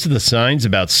getting used to the signs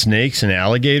about snakes and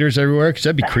alligators everywhere? Because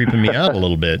that'd be creeping me out a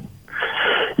little bit.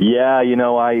 Yeah,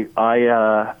 I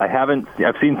haven't.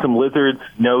 I've seen some lizards,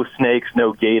 no snakes,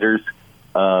 no gators.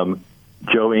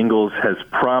 Joe Ingles has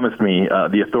promised me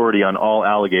the authority on all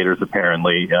alligators,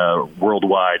 apparently,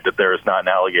 worldwide, that there is not an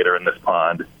alligator in this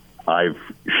pond. I've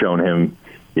shown him,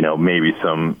 maybe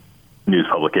some news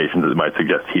publications that might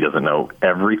suggest he doesn't know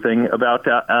everything about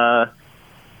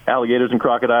alligators and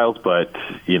crocodiles, but,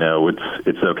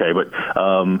 it's okay. But,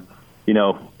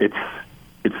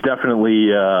 it's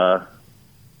definitely a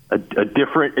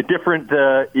different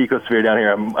ecosphere down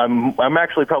here. I'm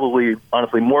actually probably,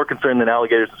 honestly, more concerned than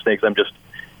alligators and snakes. I'm just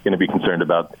going to be concerned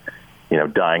about,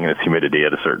 dying in this humidity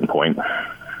at a certain point.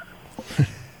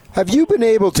 Have you been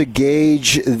able to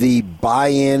gauge the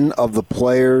buy-in of the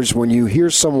players when you hear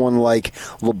someone like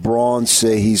LeBron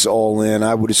say he's all in?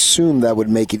 I would assume that would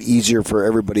make it easier for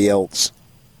everybody else.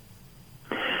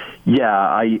 Yeah,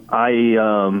 I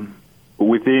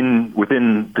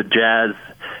within the Jazz,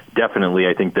 definitely,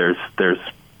 I think there's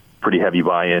pretty heavy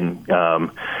buy-in.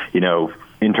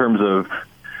 In terms of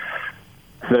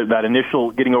that initial,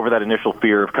 getting over that initial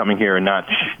fear of coming here and not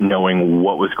knowing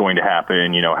what was going to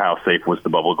happen, how safe was the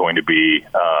bubble going to be,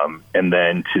 and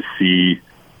then to see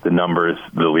the numbers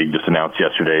the league just announced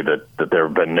yesterday that there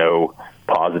have been no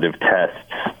positive tests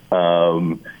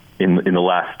in the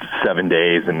last 7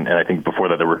 days, and I think before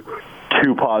that there were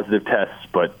 2 positive tests,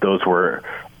 but those were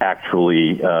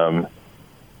actually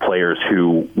players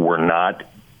who were not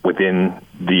within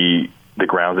the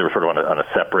grounds. They were sort of on a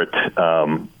separate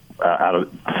out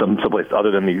of someplace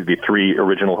other than the 3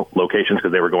 original locations,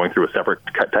 because they were going through a separate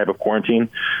type of quarantine.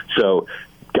 So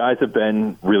guys have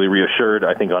been really reassured,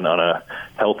 I think, on a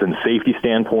health and safety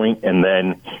standpoint. And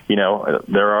then,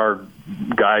 there are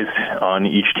guys on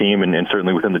each team and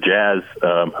certainly within the Jazz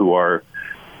who are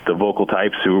the vocal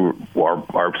types who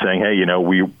are saying, hey,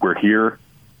 we're here.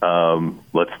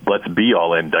 Let's be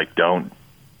all in. Like, don't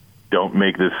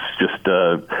make this just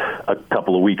a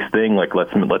couple of weeks thing. Like,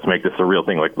 let's make this a real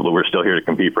thing. Like, we're still here to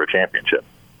compete for a championship.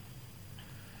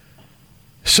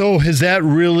 So has that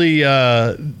really,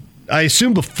 I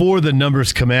assume before the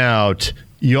numbers come out,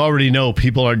 you already know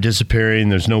people aren't disappearing.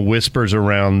 There's no whispers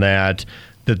around that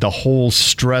the whole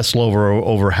stress level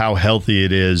over how healthy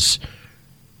it is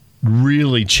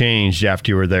really changed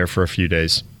after you were there for a few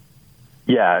days.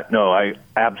 Yeah, no, I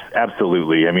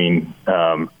absolutely. I mean,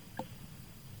 there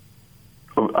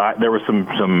was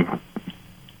some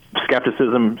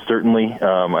skepticism, certainly.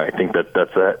 I think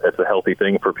that's a healthy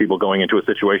thing for people going into a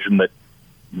situation that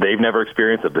they've never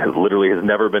experienced, that has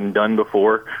never been done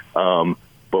before.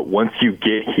 But once you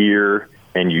get here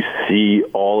and you see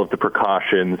all of the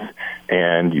precautions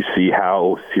and you see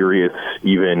how serious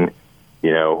even,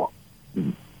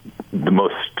 the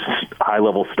most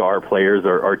high-level star players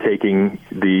are taking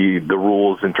the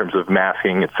rules in terms of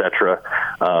masking, et cetera.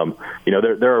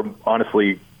 There are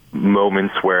honestly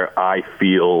moments where I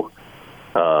feel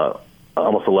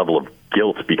almost a level of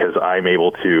guilt because I'm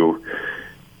able to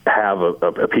have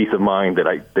a peace of mind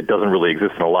that doesn't really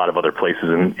exist in a lot of other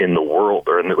places in the world,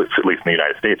 or at least in the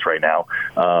United States right now.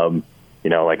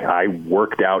 Like I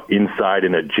worked out inside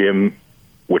in a gym,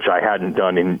 which I hadn't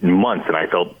done in months, and I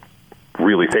felt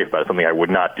really safe about it, something I would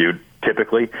not do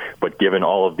typically. But given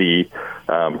all of the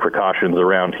precautions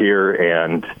around here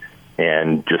and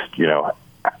just,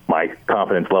 my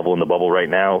confidence level in the bubble right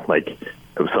now, like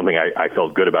it was something I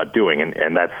felt good about doing.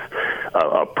 And that's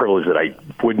a privilege that I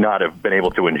would not have been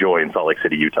able to enjoy in Salt Lake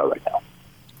City, Utah right now.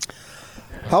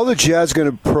 How are the Jazz going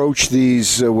to approach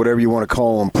these, whatever you want to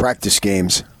call them, practice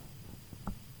games?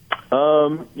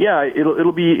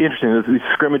 It'll be interesting. These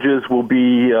scrimmages will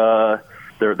be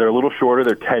they're a little shorter.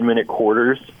 They're 10-minute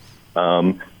quarters.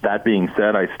 That being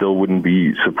said, I still wouldn't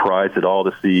be surprised at all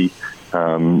to see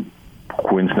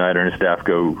Quinn Snyder and his staff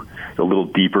go a little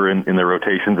deeper in their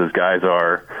rotations as guys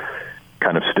are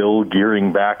kind of still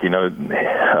gearing back.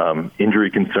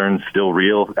 Injury concerns still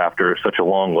real after such a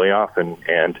long layoff,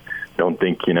 and don't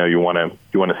think you want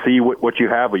to see what you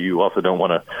have, but you also don't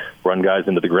want to run guys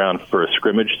into the ground for a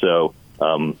scrimmage. So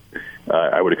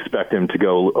I would expect him to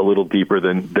go a little deeper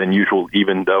than usual,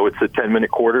 even though it's a 10-minute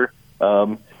quarter.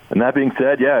 And that being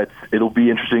said, it'll be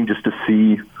interesting just to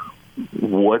see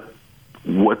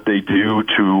what they do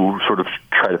to sort of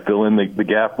try to fill in the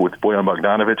gap with Bojan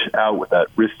Bogdanovic out with that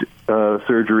wrist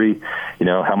surgery.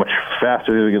 How much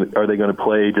faster are they going to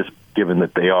play, just given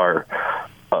that they are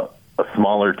a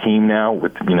smaller team now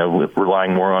with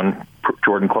relying more on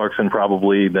Jordan Clarkson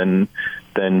probably than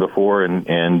before, and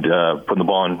putting the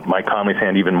ball in Mike Conley's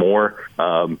hand even more.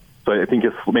 So I think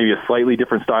it's maybe a slightly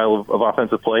different style of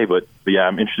offensive play, but yeah,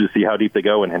 I'm interested to see how deep they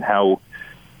go and how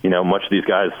much of these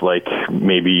guys, like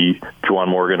maybe Juwan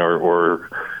Morgan or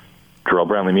Jarrell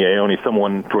Brownlee-Mailoni,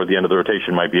 someone toward the end of the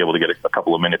rotation might be able to get a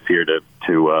couple of minutes here to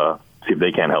see if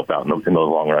they can help out in the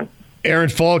long run. Aaron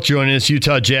Falk joining us,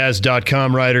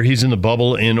 UtahJazz.com writer. He's in the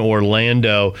bubble in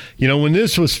Orlando. When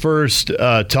this was first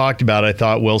talked about, I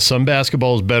thought, well, some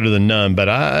basketball is better than none, but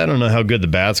I don't know how good the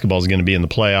basketball is going to be in the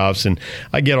playoffs. And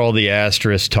I get all the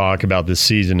asterisk talk about this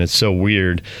season. It's so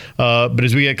weird. But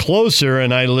as we get closer,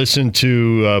 and I listen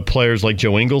to players like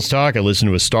Joe Ingles talk, I listen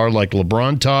to a star like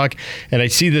LeBron talk, and I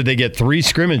see that they get 3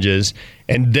 scrimmages,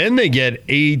 and then they get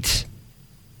 8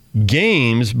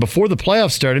 games before the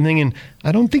playoffs start. I'm thinking,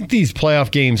 I don't think these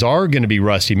playoff games are going to be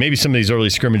rusty. Maybe some of these early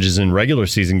scrimmages in regular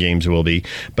season games will be.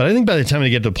 But I think by the time they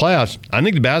get to the playoffs, I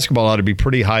think the basketball ought to be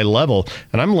pretty high level.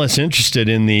 And I'm less interested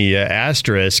in the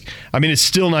asterisk. I mean, it's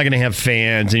still not going to have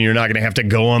fans, and you're not going to have to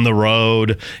go on the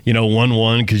road,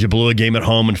 1-1 because you blew a game at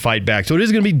home and fight back. So it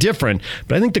is going to be different.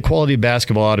 But I think the quality of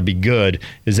basketball ought to be good.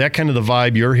 Is that kind of the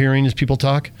vibe you're hearing as people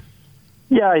talk?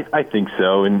 Yeah, I think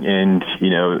so. And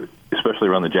especially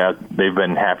around the Jazz, they've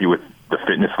been happy with the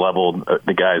fitness level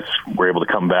the guys were able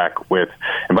to come back with.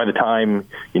 And by the time,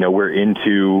 we're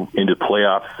into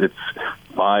playoffs, it's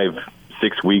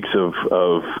 5-6 weeks of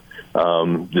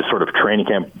this sort of training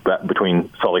camp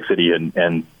between Salt Lake City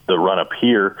and the run up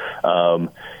here.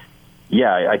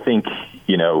 I think,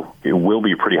 it will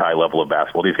be a pretty high level of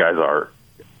basketball. These guys are,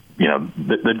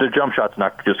 the jump shot's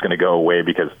not just going to go away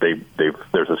because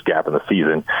there's this gap in the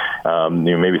season.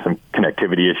 Maybe some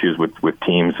connectivity issues with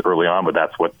teams early on, but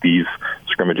that's what these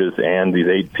scrimmages and these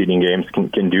 8 seeding games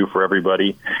can do for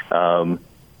everybody.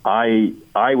 I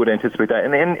would anticipate that.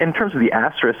 And in terms of the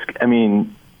asterisk, I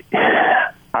mean,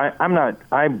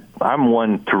 I'm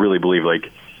one to really believe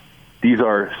like these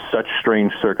are such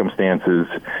strange circumstances.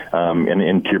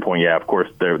 And to your point, yeah, of course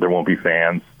there won't be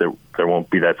fans. There won't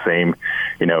be that same,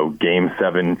 Game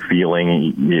 7 feeling,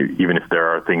 even if there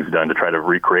are things done to try to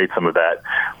recreate some of that.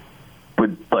 But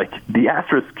like the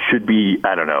asterisk should be,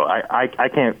 I don't know. I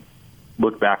can't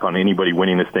look back on anybody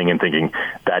winning this thing and thinking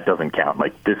that doesn't count.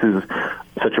 Like this is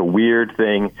such a weird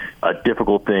thing, a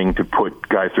difficult thing to put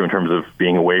guys through in terms of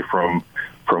being away from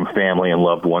from family and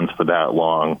loved ones for that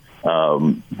long.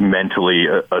 Mentally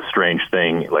a strange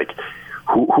thing. Like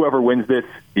whoever wins this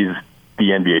is the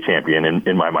NBA champion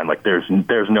in my mind. Like there's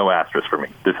no asterisk for me.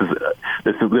 This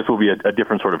will be a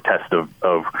different sort of test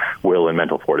of will and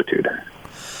mental fortitude.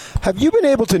 Have you been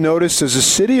able to notice, as a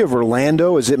city of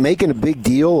Orlando, is it making a big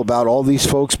deal about all these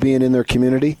folks being in their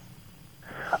community?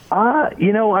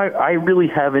 I really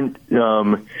haven't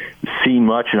seen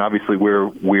much, and obviously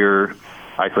we're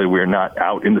isolated. We're not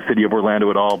out in the city of Orlando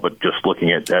at all, but just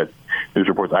looking at news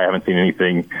reports, I haven't seen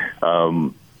anything,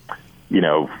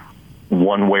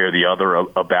 one way or the other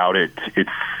about it. It's,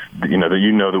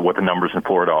 what the numbers in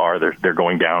Florida are. They're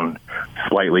going down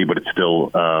slightly, but it's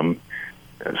still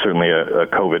certainly a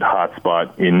COVID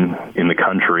hotspot in the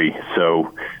country.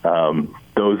 So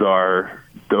those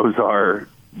are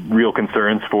real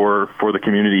concerns for the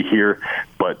community here.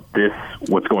 But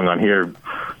what's going on here,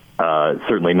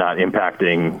 certainly not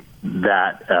impacting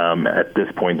that at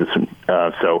this point.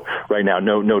 So right now,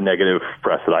 no negative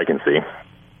press that I can see.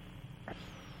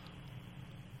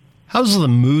 How's the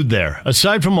mood there?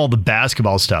 Aside from all the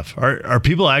basketball stuff, are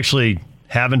people actually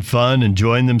having fun,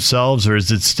 enjoying themselves, or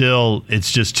is it still, it's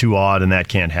just too odd and that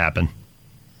can't happen?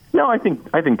 No, I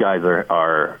think guys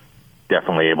are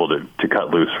definitely able to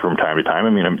cut loose from time to time. I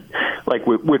mean, like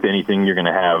with anything, you're going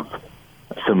to have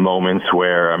some moments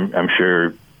where I'm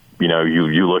sure,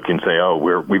 you look and say, oh,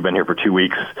 we've been here for 2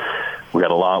 weeks. We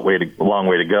got a long way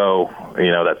to go.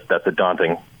 That's a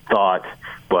daunting thought.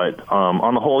 But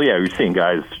on the whole, yeah, you're seeing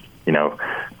guys,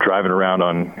 driving around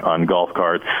on golf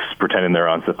carts, pretending they're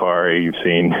on safari. You've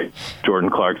seen Jordan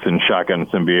Clarkson shotgun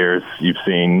some beers. You've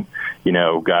seen,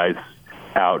 guys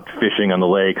out fishing on the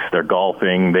lakes. They're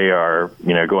golfing. They are,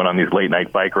 going on these late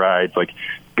night bike rides. Like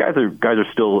guys are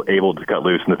still able to cut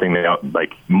loose. And the thing that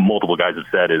like multiple guys have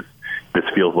said is this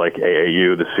feels like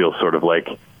AAU. This feels sort of like,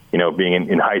 being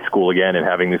in high school again and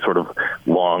having these sort of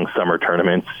long summer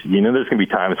tournaments. There's going to be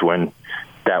times when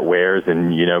that wears and,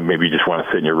 maybe you just want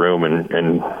to sit in your room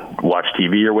and watch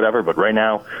TV or whatever. But right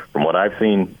now, from what I've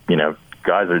seen,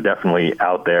 guys are definitely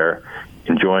out there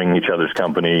enjoying each other's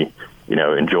company,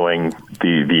 enjoying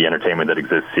the entertainment that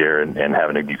exists here and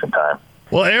having a decent time.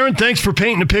 Well, Aaron, thanks for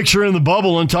painting a picture in the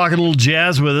bubble and talking a little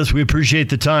jazz with us. We appreciate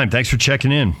the time. Thanks for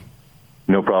checking in.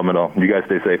 No problem at all. You guys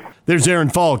stay safe. There's Aaron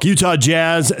Falk,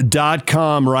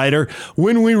 UtahJazz.com writer.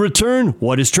 When we return,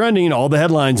 what is trending? All the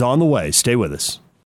headlines on the way. Stay with us.